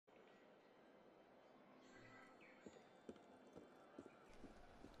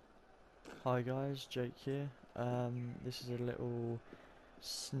Hi guys, Jake here. This is a little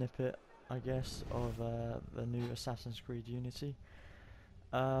snippet, I guess, of the new Assassin's Creed Unity.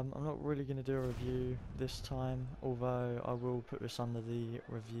 I'm not really going to do a review this time, although I will put this under the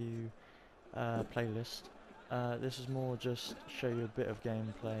review playlist. This is more just show you a bit of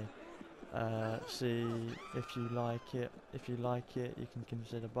gameplay, see if you like it. If you like it, you can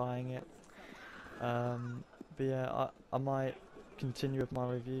consider buying it. But yeah, I might continue with my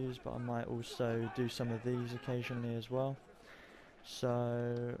reviews, but I might also do some of these occasionally as well.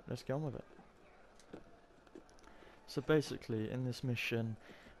 So let's get on with it. So basically, in this mission,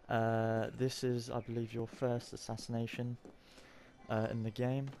 this is, I believe, your first assassination in the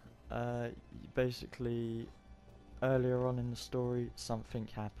game. Basically, earlier on in the story, something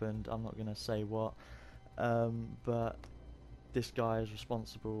happened. I'm not going to say what, but this guy is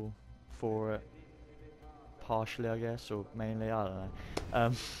responsible for it. Partially, I guess, or mainly, I don't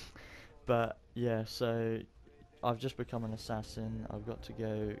know. But yeah, so I've just become an assassin. I've got to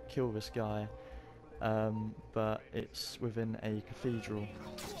go kill this guy, but it's within a cathedral.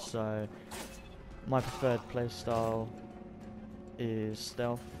 So my preferred playstyle is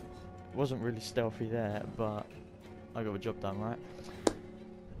stealth. Wasn't really stealthy there, but I got the job done, right?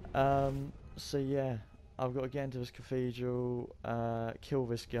 So yeah, I've got to get into this cathedral, kill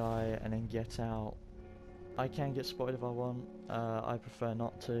this guy, and then get out. I can get spotted if I want. I prefer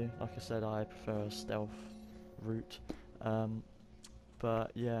not to. Like I said, I prefer a stealth route.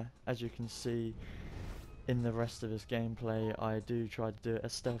 But yeah, as you can see in the rest of this gameplay, I do try to do it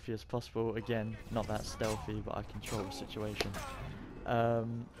as stealthy as possible. Again, not that stealthy, but I control the situation. So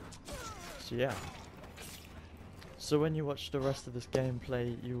yeah. So when you watch the rest of this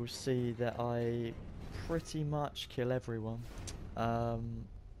gameplay, you will see that I pretty much kill everyone.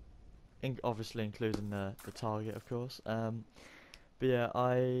 Obviously including the target, of course. But yeah,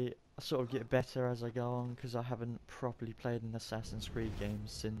 I sort of get better as I go on because I haven't properly played an Assassin's Creed game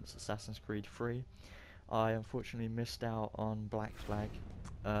since Assassin's Creed 3. I unfortunately missed out on Black Flag,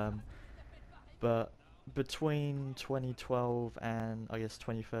 but between 2012 and I guess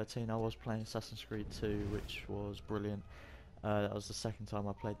 2013 I was playing Assassin's Creed 2, which was brilliant. That was the second time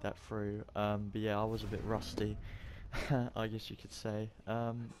I played that through, but yeah, I was a bit rusty. I guess you could say,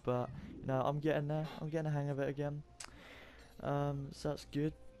 but you know, I'm getting there. I'm getting a hang of it again, so that's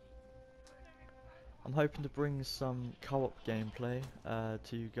good. I'm hoping to bring some co-op gameplay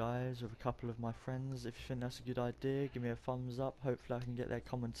to you guys with a couple of my friends. If you think that's a good idea, give me a thumbs up. Hopefully I can get their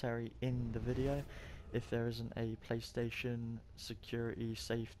commentary in the video. If there isn't a PlayStation security,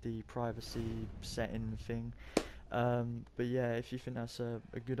 safety, privacy setting thing. But yeah, if you think that's a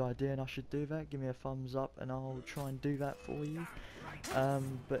good idea and I should do that, give me a thumbs up and I'll try and do that for you.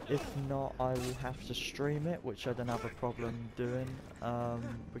 But if not, I will have to stream it, which I don't have a problem doing,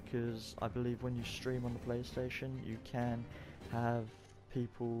 because I believe when you stream on the PlayStation, you can have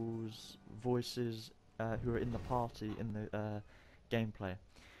people's voices who are in the party in the gameplay.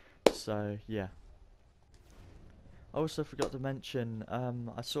 So yeah. I also forgot to mention,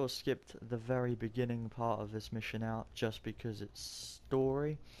 I sort of skipped the very beginning part of this mission out just because it's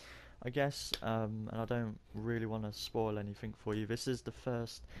story, I guess, and I don't really want to spoil anything for you. This is the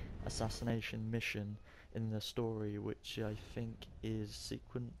first assassination mission in the story, which I think is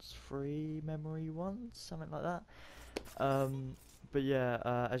sequence 3, memory 1, something like that. But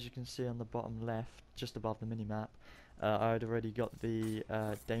yeah, as you can see on the bottom left, just above the minimap, I had already got the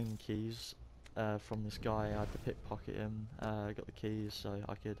Dane keys from this guy. I had to pickpocket him, got the keys so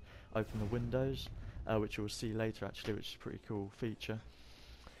I could open the windows, which you'll see later actually, which is a pretty cool feature.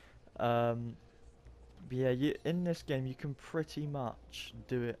 But yeah, in this game you can pretty much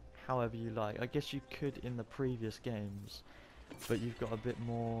do it however you like. I guess you could in the previous games, but you've got a bit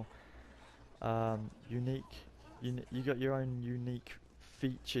more unique. You got your own unique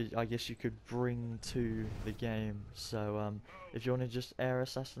features, I guess you could bring to the game. So if you want to just air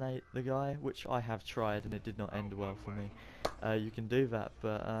assassinate the guy, which I have tried and it did not end well for me, you can do that.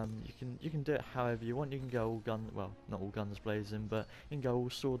 But you can do it however you want. You can go all well, not all guns blazing, but you can go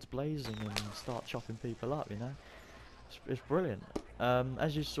all swords blazing and start chopping people up. You know, it's brilliant.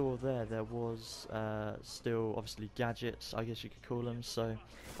 As you saw there was still obviously gadgets, I guess you could call them. So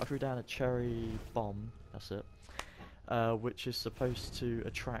I threw down a cherry bomb. That's it. Which is supposed to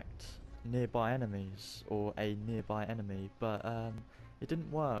attract nearby enemies or a nearby enemy, but it didn't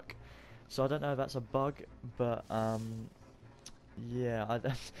work. So I don't know if that's a bug, but yeah,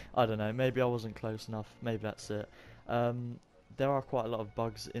 I don't know. Maybe I wasn't close enough. Maybe that's it. There are quite a lot of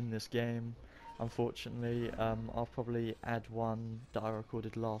bugs in this game, unfortunately. I'll probably add one that I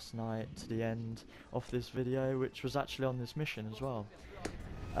recorded last night to the end of this video, which was actually on this mission as well.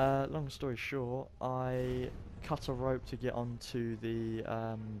 Long story short, I cut a rope to get onto the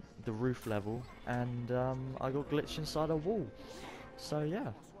roof level, and I got glitched inside a wall. So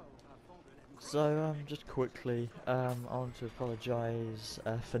yeah. So just quickly, I want to apologise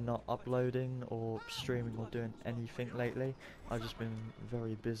for not uploading or streaming or doing anything lately. I've just been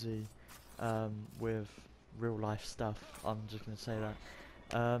very busy with real life stuff. I'm just gonna say that.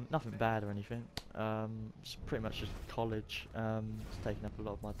 Nothing bad or anything. Just pretty much just college. It's taking up a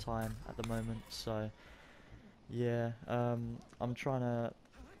lot of my time at the moment. So yeah, I'm trying to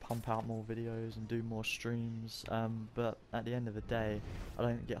pump out more videos and do more streams. But at the end of the day, I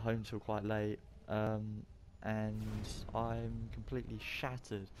don't get home till quite late. And I'm completely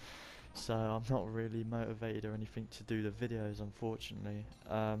shattered. So I'm not really motivated or anything to do the videos, unfortunately.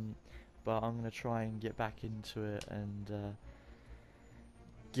 But I'm gonna try and get back into it and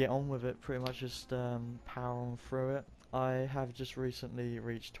get on with it, pretty much just power on through it. I have just recently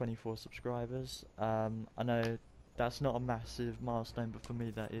reached 24 subscribers. I know that's not a massive milestone, but for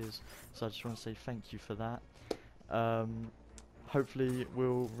me that is, so I just want to say thank you for that. Hopefully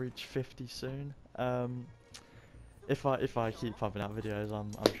we'll reach 50 soon. If I keep pumping out videos,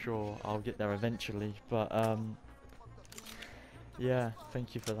 I'm sure I'll get there eventually, but yeah,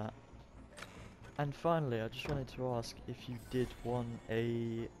 thank you for that. And finally, I just wanted to ask if you did want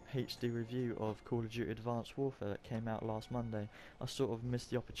a HD review of Call of Duty Advanced Warfare that came out last Monday. I sort of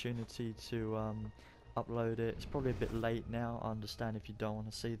missed the opportunity to upload it. It's probably a bit late now, I understand if you don't want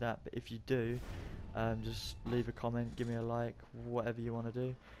to see that, but if you do, just leave a comment, give me a like, whatever you want to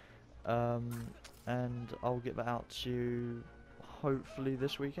do. And I'll get that out to you hopefully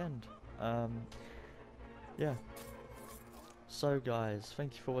this weekend. Yeah. So guys,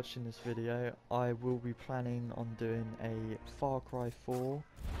 thank you for watching this video. I will be planning on doing a Far Cry 4,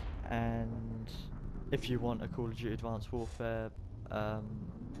 and if you want a Call of Duty Advanced Warfare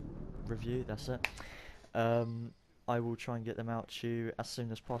review, that's it. I will try and get them out to you as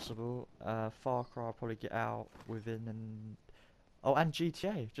soon as possible. Far Cry I'll probably get out within oh, and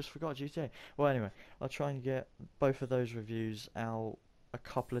GTA, just forgot GTA. Well anyway, I'll try and get both of those reviews out a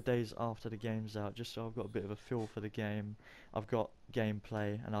couple of days after the game's out, just so I've got a bit of a feel for the game. I've got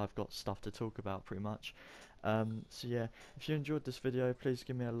gameplay and I've got stuff to talk about pretty much. So yeah, if you enjoyed this video, please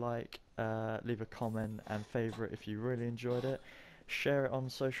give me a like, leave a comment and favourite if you really enjoyed it. Share it on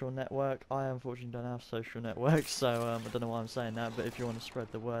social network. I unfortunately don't have social networks, so I don't know why I'm saying that, but if you want to spread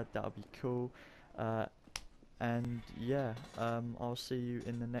the word, that would be cool. And yeah, I'll see you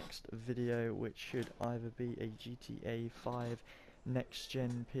in the next video, which should either be a GTA 5 next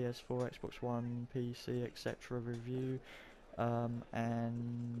gen PS4, Xbox One, PC, etc. review,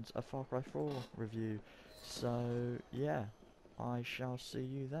 and a Far Cry 4 review. So yeah, I shall see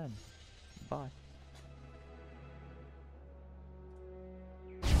you then. Bye.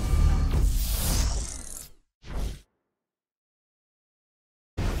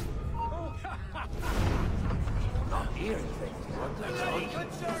 Not hearing things. What the